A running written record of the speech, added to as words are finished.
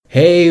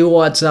Hey,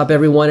 what's up,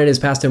 everyone? It is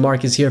Pastor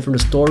Marcus here from the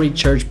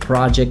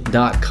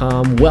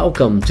StoryChurchProject.com.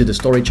 Welcome to the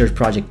Story Church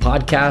Project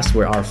podcast,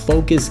 where our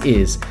focus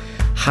is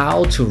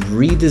how to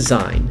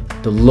redesign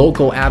the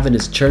local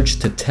Adventist church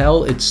to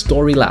tell its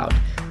story loud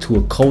to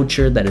a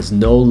culture that is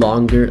no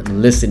longer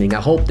listening.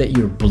 I hope that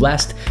you're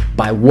blessed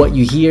by what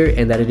you hear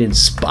and that it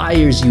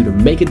inspires you to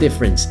make a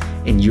difference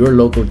in your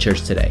local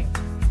church today.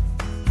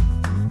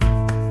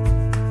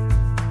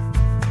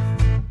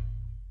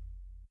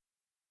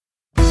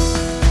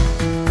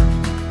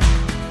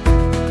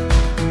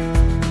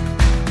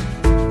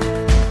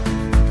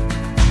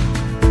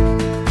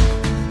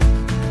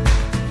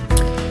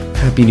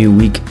 Happy New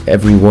Week,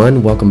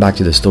 everyone. Welcome back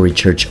to the Story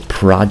Church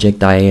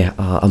Project.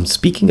 I'm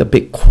speaking a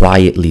bit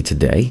quietly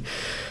today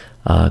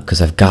because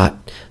I've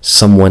got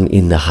someone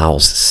in the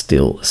house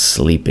still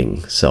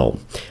sleeping. So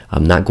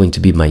I'm not going to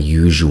be my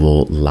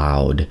usual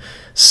loud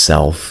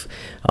self.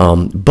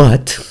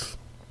 But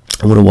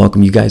I want to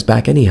welcome you guys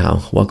back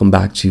anyhow. Welcome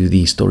back to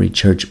the Story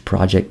Church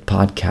Project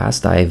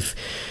podcast. I've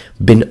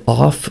been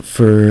off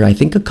for, I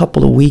think, a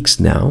couple of weeks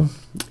now.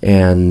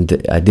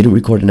 And I didn't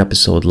record an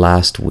episode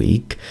last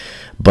week,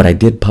 but I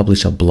did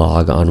publish a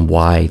blog on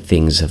why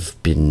things have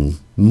been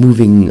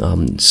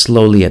moving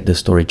slowly at the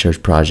Story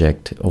Church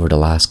Project over the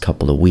last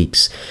couple of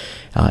weeks.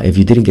 If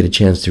you didn't get a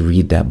chance to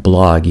read that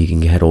blog, you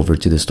can head over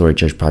to the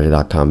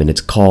StoryChurchProject.com, and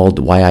it's called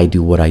Why I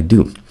Do What I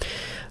Do.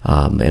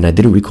 And I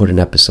didn't record an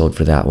episode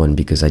for that one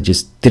because I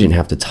just didn't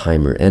have the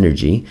time or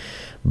energy.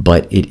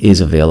 But it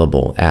is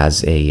available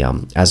as a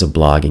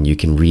blog, and you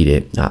can read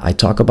it. I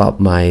talk about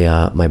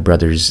my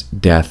brother's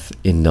death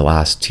in the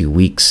last 2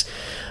 weeks,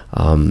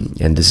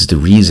 and this is the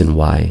reason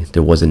why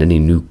there wasn't any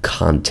new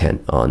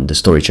content on the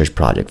Story Church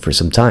Project for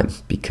some time,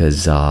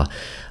 because I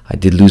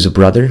did lose a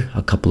brother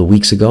a couple of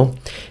weeks ago,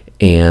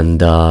 and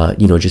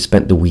just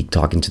spent the week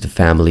talking to the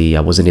family. I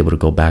wasn't able to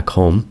go back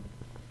home.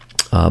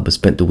 But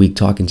spent the week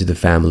talking to the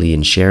family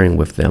and sharing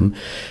with them,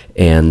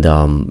 and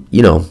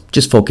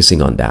just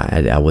focusing on that.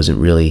 I wasn't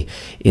really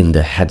in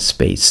the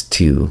headspace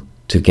to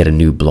get a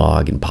new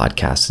blog and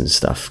podcasts and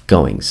stuff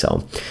going.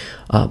 So,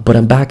 but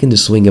I'm back in the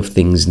swing of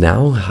things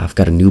now. I've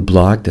got a new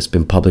blog that's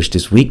been published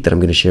this week that I'm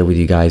going to share with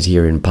you guys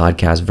here in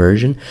podcast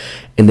version.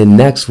 And then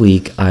next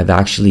week, I've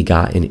actually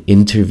got an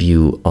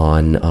interview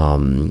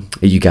on,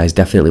 you guys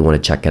definitely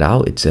want to check it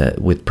out. It's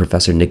with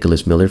Professor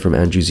Nicholas Miller from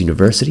Andrews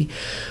University,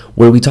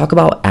 where we talk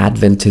about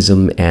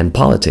Adventism and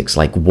politics.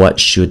 Like,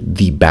 what should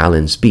the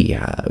balance be?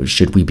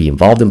 Should we be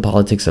involved in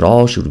politics at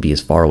all? Should we be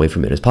as far away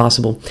from it as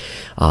possible?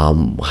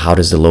 How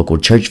does the local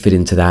church fit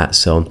into that?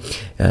 So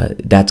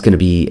that's going to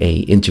be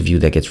an interview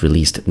that gets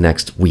released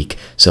next week.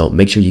 So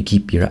make sure you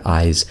keep your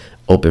eyes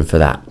open for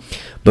that.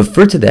 But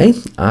for today,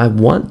 I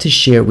want to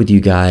share with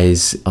you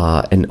guys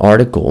an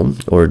article,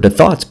 or the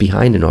thoughts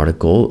behind an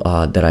article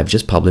that I've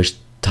just published,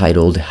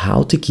 titled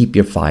How to Keep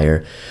Your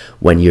Fire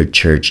When Your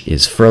Church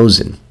is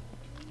Frozen.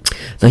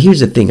 Now,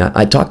 here's the thing.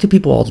 I talk to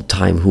people all the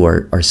time who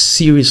are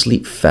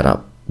seriously fed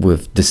up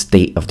with the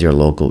state of their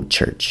local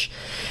church.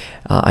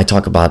 I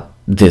talk about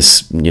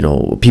this,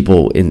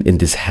 people in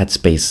this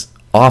headspace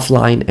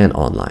offline and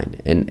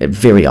online. And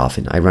very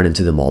often I run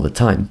into them all the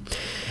time.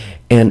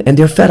 And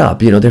they're fed up.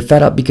 They're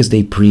fed up because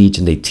they preach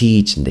and they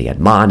teach and they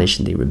admonish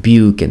and they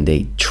rebuke and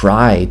they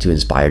try to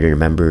inspire their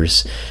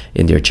members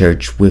in their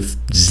church with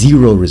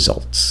zero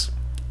results.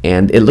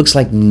 And it looks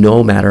like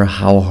no matter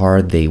how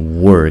hard they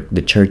work,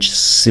 the church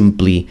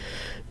simply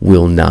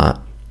will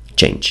not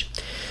change.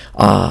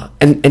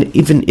 And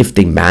even if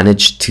they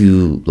manage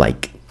to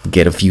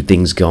get a few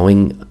things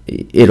going,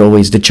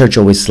 the church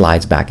always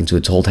slides back into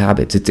its old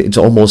habits. It's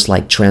almost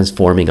like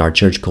transforming our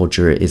church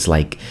culture is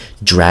like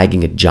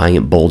dragging a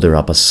giant boulder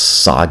up a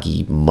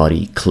soggy,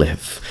 muddy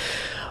cliff.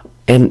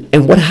 And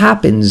what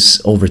happens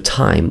over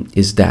time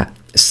is that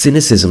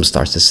cynicism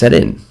starts to set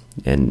in,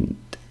 and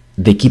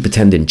they keep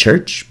attending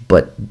church,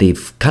 but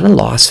they've kind of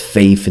lost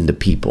faith in the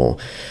people.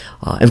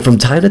 And from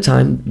time to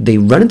time, they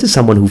run into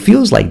someone who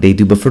feels like they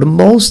do, but for the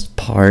most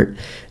part,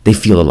 they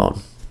feel alone.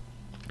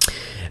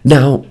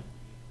 Now,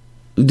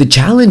 the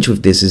challenge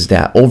with this is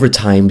that over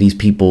time, these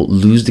people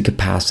lose the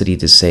capacity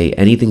to say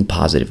anything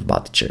positive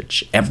about the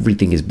church.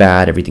 Everything is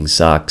bad, everything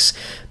sucks,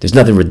 there's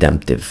nothing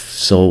redemptive.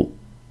 So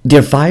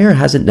their fire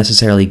hasn't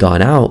necessarily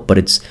gone out, but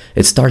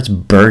it starts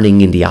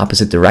burning in the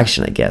opposite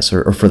direction, I guess,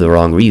 or for the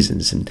wrong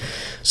reasons. And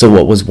so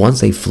what was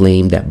once a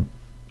flame that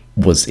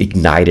was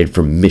ignited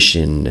for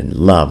mission and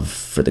love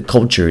for the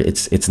culture,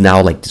 it's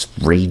now like this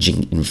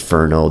raging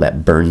inferno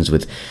that burns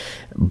with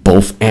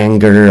both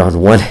anger on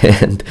one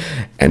hand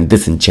and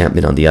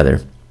disenchantment on the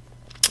other.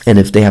 And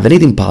if they have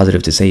anything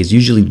positive to say, it's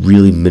usually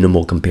really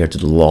minimal compared to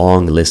the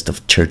long list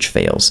of church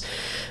fails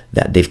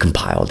that they've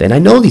compiled. And I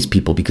know these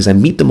people because I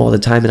meet them all the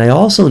time, and I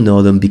also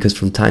know them because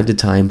from time to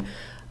time,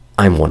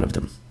 I'm one of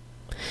them.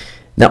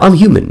 Now, I'm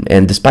human,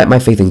 and despite my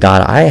faith in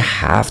God, I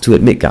have to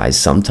admit, guys,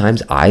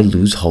 sometimes I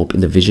lose hope in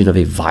the vision of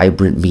a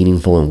vibrant,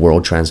 meaningful, and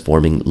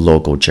world-transforming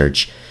local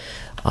church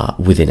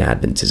within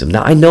Adventism.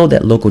 Now, I know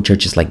that local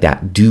churches like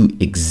that do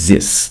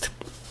exist,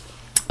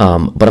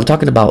 but I'm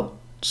talking about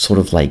sort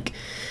of like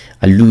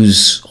I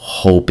lose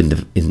hope in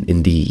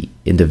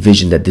the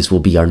vision that this will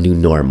be our new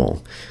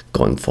normal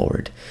going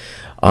forward.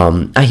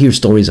 I hear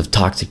stories of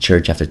toxic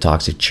church after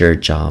toxic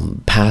church,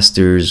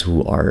 pastors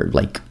who are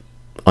like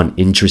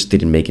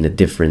uninterested in making a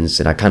difference,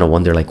 and I kind of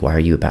wonder, like, why are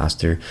you a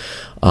pastor?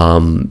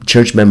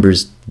 Church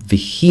members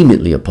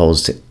vehemently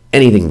opposed to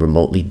anything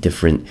remotely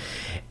different,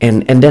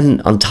 and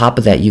then on top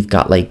of that, you've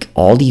got like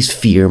all these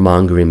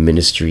fear-mongering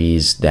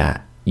ministries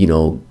that, you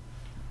know,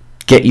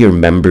 get your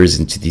members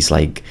into these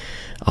like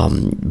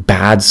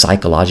bad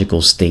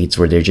psychological states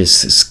where they're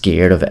just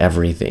scared of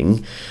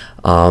everything,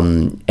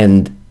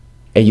 and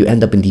you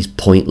end up in these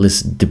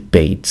pointless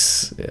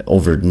debates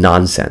over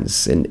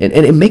nonsense, and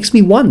it makes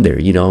me wonder,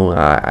 you know,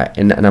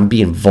 and I'm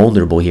being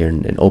vulnerable here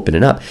and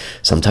opening up.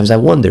 Sometimes I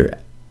wonder,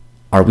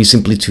 are we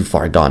simply too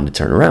far gone to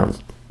turn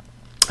around?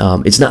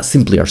 It's not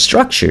simply our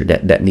structure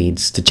that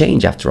needs to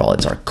change. After all,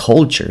 it's our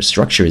culture.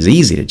 Structure is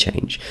easy to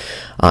change,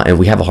 and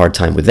we have a hard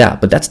time with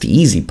that. But that's the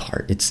easy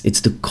part.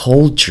 It's the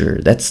culture.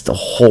 That's the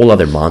whole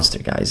other monster,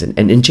 guys. And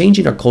in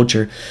changing our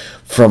culture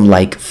from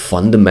like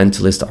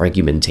fundamentalist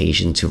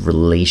argumentation to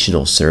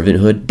relational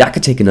servanthood, that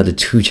could take another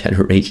 2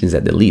 generations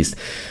at the least.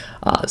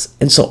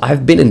 And so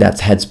I've been in that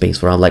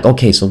headspace where I'm like,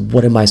 okay, so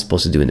what am I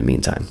supposed to do in the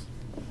meantime?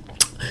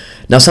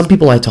 Now, some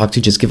people I talk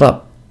to just give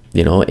up.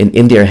 You know,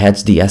 in their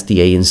heads, the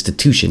SDA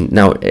institution.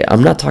 Now,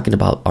 I'm not talking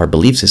about our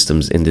belief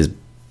systems in this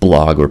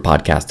blog or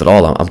podcast at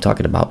all. I'm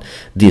talking about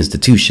the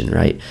institution,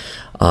 right?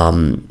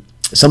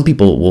 Some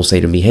people will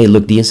say to me, hey,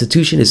 look, the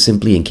institution is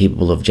simply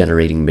incapable of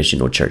generating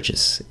missional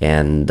churches.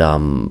 And,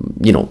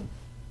 you know,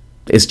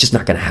 it's just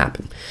not going to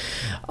happen.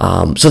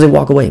 So they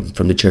walk away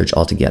from the church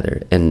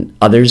altogether. And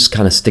others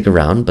kind of stick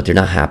around, but they're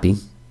not happy.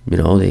 You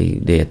know,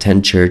 they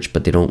attend church,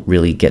 but they don't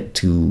really get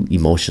too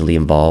emotionally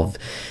involved.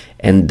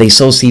 And they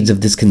sow seeds of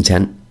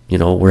discontent, you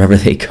know, wherever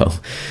they go.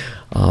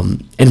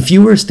 And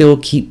fewer still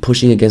keep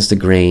pushing against the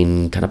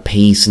grain, kind of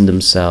pacing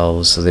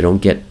themselves so they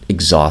don't get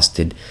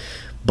exhausted,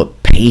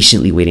 but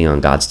patiently waiting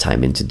on God's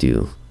timing to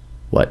do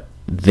what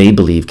they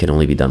believe can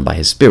only be done by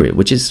His Spirit,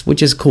 which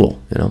is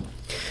cool, you know.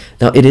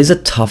 Now, it is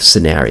a tough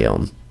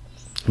scenario,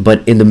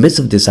 but in the midst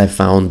of this, I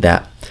found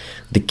that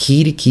the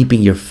key to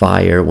keeping your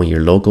fire when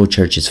your local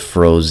church is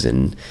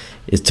frozen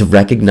is to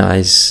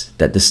recognize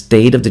that the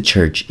state of the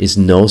church is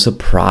no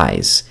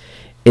surprise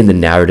in the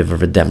narrative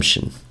of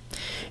redemption.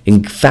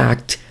 In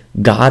fact,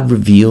 God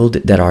revealed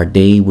that our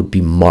day would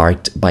be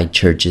marked by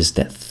churches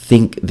that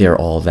think they're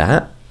all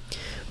that,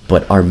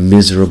 but are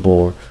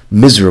miserable,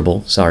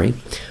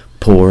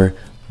 poor,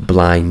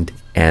 blind,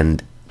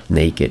 and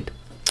naked.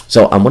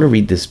 So I want to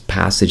read this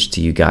passage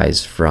to you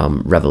guys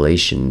from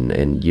Revelation,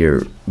 and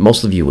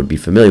most of you would be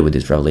familiar with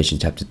this, Revelation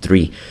chapter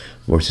 3,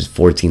 verses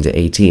 14 to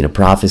 18, a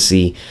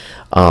prophecy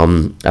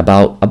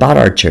about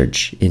our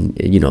church in,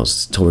 you know,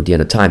 toward the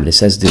end of time. And it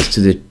says this: to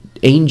the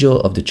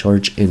angel of the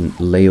church in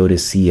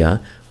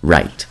Laodicea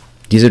write,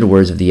 these are the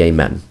words of the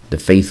Amen, the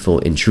faithful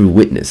and true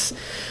witness,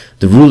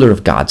 the ruler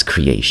of God's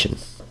creation.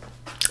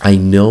 I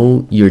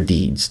know your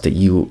deeds, that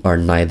you are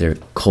neither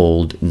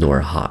cold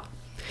nor hot.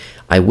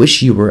 I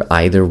wish you were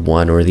either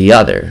one or the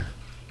other.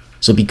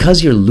 So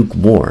because you're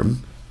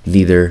lukewarm,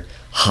 neither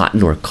hot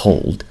nor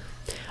cold,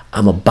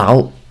 I'm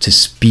about to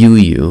spew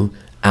you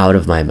out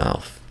of my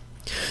mouth.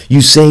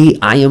 You say,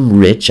 I am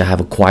rich, I have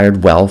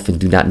acquired wealth, and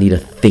do not need a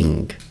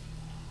thing.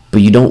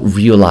 But you don't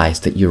realize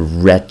that you're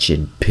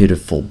wretched,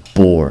 pitiful,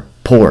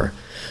 poor,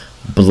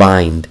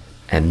 blind,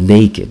 and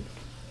naked.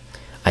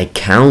 I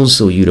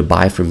counsel you to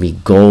buy from me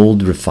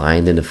gold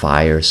refined in the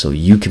fire so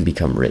you can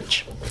become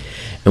rich,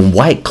 and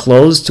white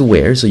clothes to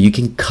wear so you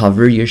can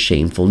cover your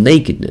shameful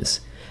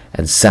nakedness,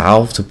 and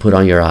salve to put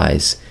on your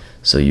eyes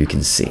so you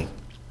can see.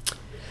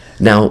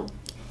 Now,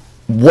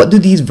 what do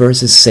these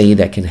verses say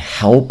that can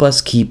help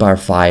us keep our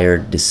fire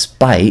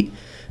despite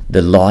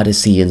the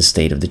Laodicean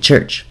state of the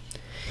church?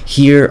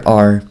 Here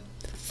are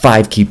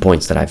 5 key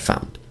points that I've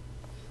found.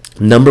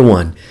 Number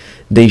 1,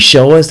 they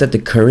show us that the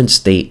current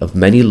state of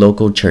many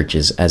local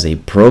churches as a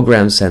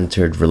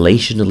program-centered,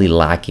 relationally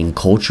lacking,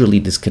 culturally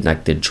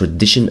disconnected,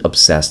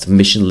 tradition-obsessed,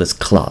 missionless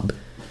club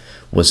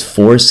was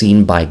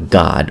foreseen by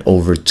God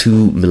over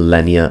 2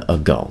 millennia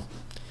ago.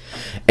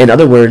 In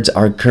other words,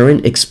 our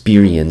current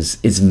experience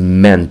is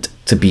meant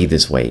to be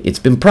this way. It's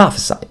been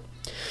prophesied.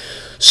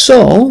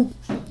 So,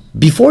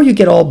 before you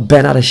get all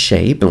bent out of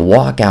shape and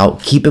walk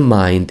out, keep in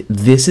mind,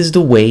 this is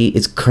the way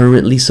it's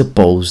currently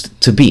supposed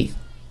to be.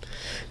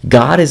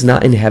 God is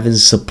not in heaven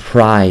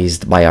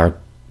surprised by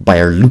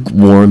our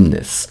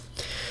lukewarmness.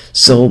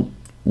 So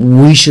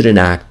we shouldn't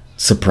act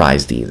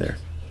surprised either.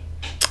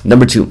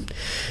 Number 2,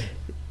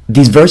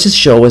 these verses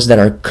show us that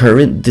our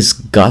current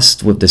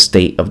disgust with the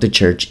state of the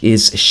church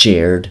is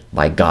shared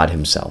by God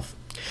Himself.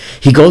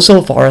 He goes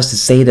so far as to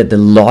say that the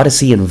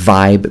Laodicean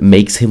vibe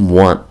makes Him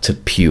want to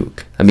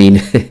puke. I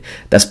mean,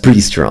 that's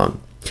pretty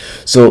strong.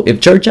 So if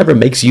church ever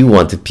makes you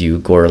want to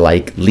puke or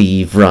like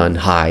leave, run,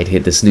 hide,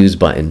 hit the snooze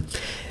button,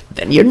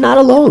 then you're not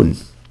alone.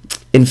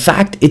 In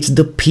fact, it's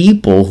the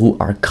people who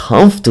are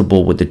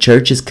comfortable with the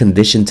church's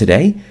condition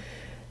today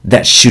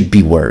that should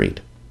be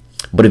worried.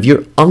 But if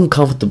you're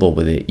uncomfortable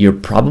with it, you're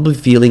probably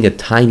feeling a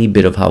tiny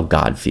bit of how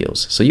God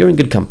feels. So you're in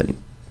good company.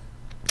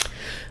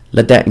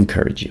 Let that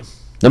encourage you.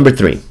 Number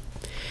 3,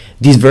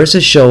 these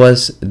verses show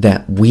us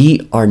that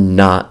we are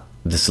not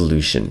the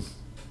solution.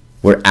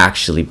 We're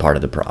actually part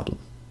of the problem.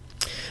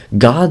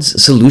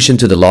 God's solution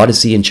to the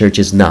Laodicean church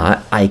is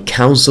not, I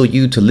counsel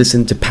you to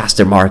listen to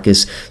Pastor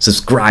Marcus,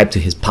 subscribe to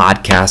his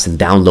podcast, and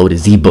download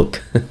his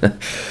ebook.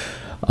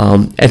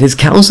 And his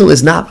counsel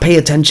is not, pay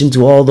attention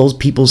to all those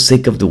people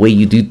sick of the way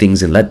you do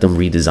things and let them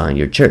redesign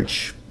your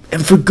church.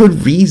 And for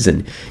good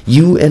reason.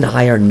 You and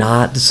I are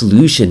not the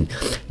solution.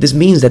 This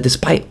means that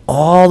despite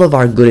all of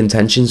our good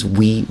intentions,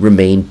 we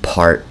remain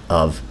part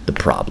of the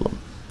problem.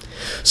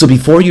 So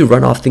before you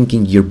run off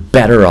thinking you're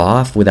better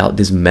off without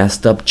this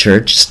messed up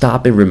church,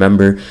 stop and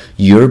remember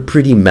you're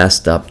pretty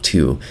messed up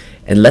too.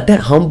 And let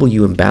that humble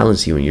you and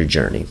balance you in your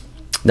journey.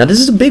 Now,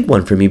 this is a big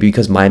one for me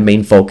because my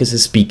main focus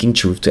is speaking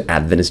truth to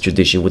Adventist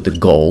tradition with the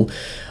goal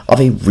of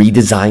a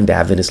redesigned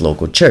Adventist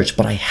local church.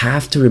 But I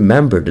have to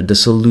remember that the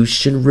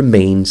solution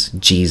remains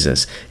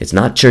Jesus. It's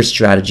not church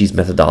strategies,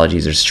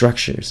 methodologies, or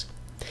structures.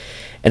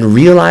 And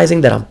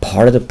realizing that I'm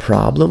part of the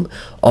problem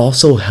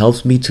also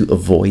helps me to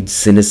avoid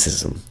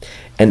cynicism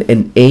and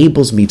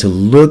enables me to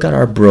look at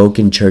our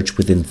broken church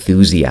with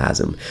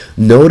enthusiasm,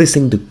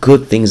 noticing the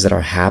good things that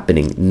are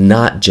happening,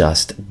 not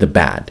just the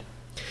bad.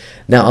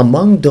 Now,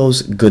 among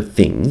those good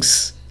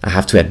things, I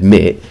have to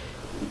admit,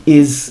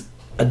 is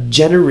a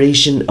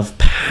generation of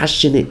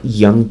passionate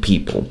young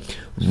people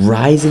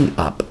rising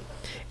up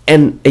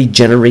and a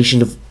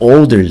generation of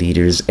older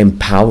leaders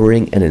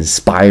empowering and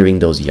inspiring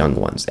those young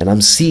ones. And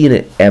I'm seeing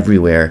it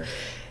everywhere.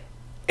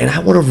 And I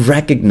want to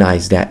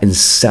recognize that and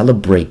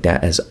celebrate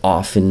that as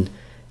often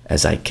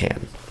as I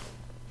can.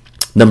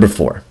 Number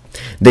 4,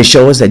 they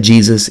show us that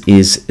Jesus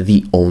is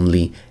the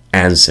only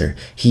answer.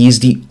 He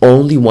is the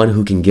only one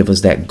who can give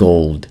us that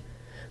gold,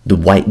 the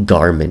white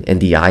garment,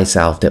 and the eye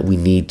salve that we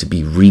need to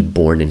be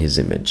reborn in his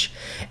image.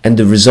 And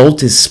the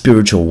result is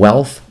spiritual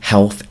wealth,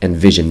 health, and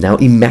vision. Now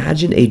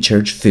imagine a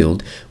church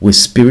filled with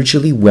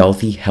spiritually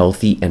wealthy,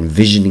 healthy, and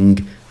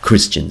visioning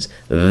Christians.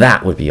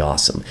 That would be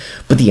awesome.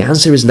 But the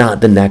answer is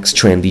not the next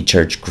trendy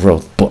church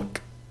growth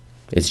book.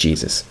 It's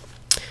Jesus.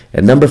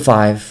 And number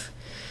 5,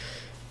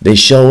 they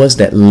show us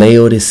that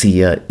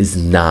Laodicea is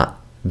not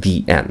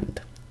the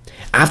end.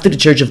 After the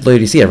church of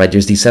Laodicea, right,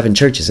 there's these 7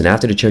 churches, and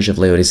after the church of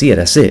Laodicea,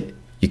 that's it.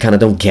 You kind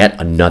of don't get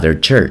another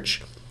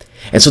church.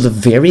 And so the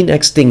very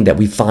next thing that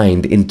we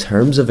find in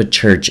terms of a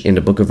church in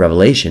the book of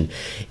Revelation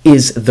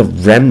is the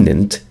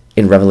remnant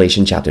in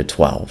Revelation chapter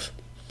 12.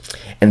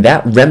 And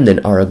that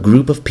remnant are a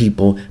group of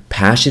people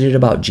passionate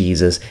about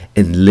Jesus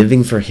and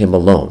living for him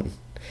alone.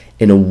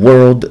 In a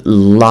world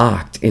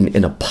locked in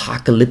an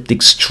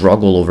apocalyptic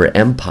struggle over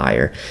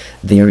empire,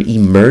 there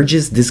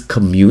emerges this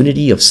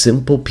community of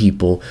simple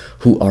people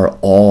who are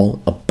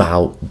all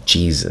about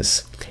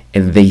Jesus.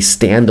 And they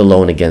stand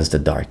alone against the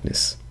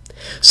darkness.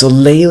 So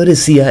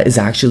Laodicea is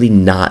actually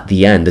not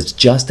the end. It's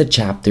just a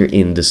chapter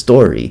in the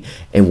story.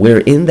 And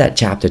we're in that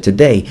chapter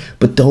today,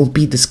 but don't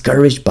be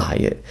discouraged by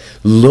it.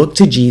 Look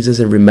to Jesus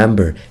and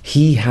remember,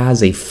 he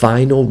has a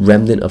final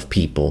remnant of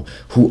people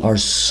who are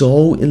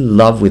so in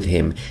love with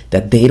him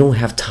that they don't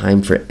have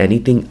time for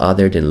anything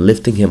other than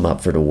lifting him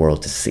up for the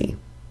world to see.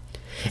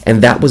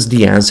 And that was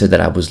the answer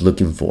that I was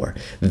looking for.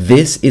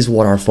 This is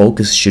what our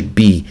focus should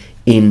be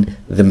in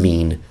the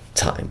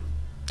meantime.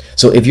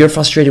 So if you're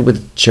frustrated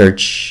with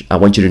church, I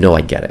want you to know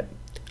I get it.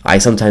 I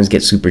sometimes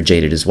get super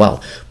jaded as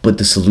well. But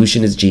the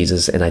solution is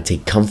Jesus, and I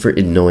take comfort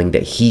in knowing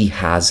that he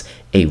has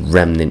a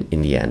remnant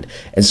in the end.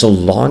 And so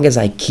long as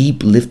I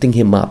keep lifting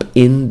him up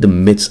in the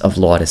midst of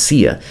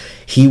Laodicea,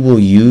 he will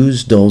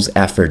use those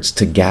efforts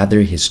to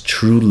gather his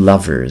true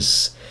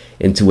lovers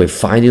into a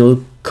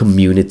final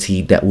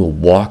community that will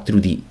walk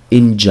through the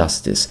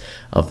injustice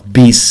of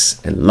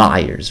beasts and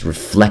liars,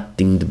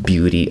 reflecting the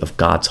beauty of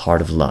God's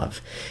heart of love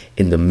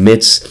in the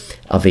midst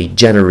of a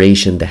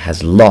generation that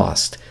has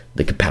lost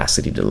the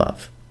capacity to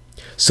love.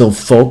 So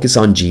focus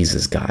on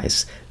Jesus,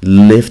 guys.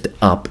 Lift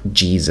up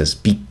Jesus.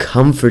 Be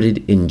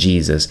comforted in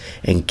Jesus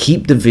and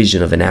keep the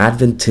vision of an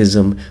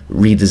Adventism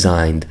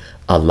redesigned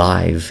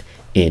alive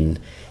in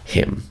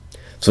him.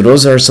 So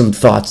those are some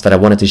thoughts that I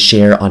wanted to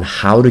share on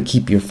how to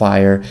keep your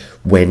fire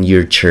when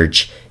your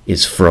church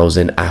is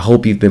frozen. I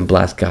hope you've been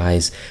blessed,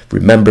 guys.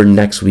 Remember,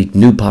 next week,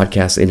 new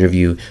podcast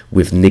interview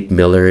with Nick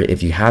Miller.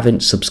 If you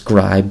haven't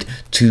subscribed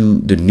to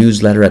the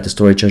newsletter at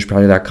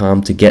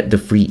thestorychurchproject.com to get the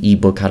free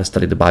ebook, How to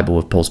Study the Bible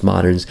with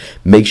Postmoderns,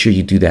 make sure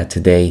you do that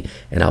today,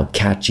 and I'll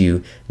catch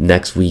you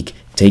next week.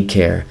 Take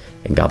care,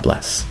 and God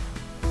bless.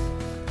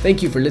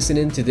 Thank you for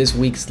listening to this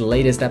week's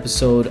latest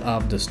episode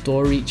of the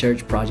Story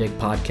Church Project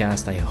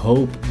podcast. I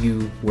hope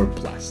you were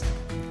blessed.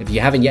 If you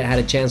haven't yet had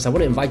a chance, I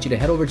want to invite you to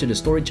head over to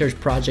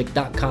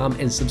thestorychurchproject.com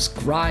and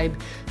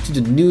subscribe to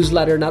the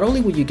newsletter. Not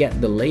only will you get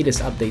the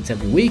latest updates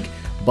every week,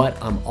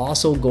 but I'm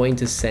also going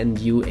to send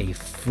you a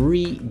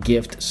free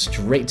gift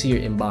straight to your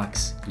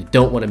inbox. You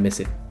don't want to miss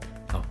it.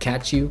 I'll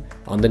catch you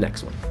on the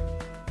next one.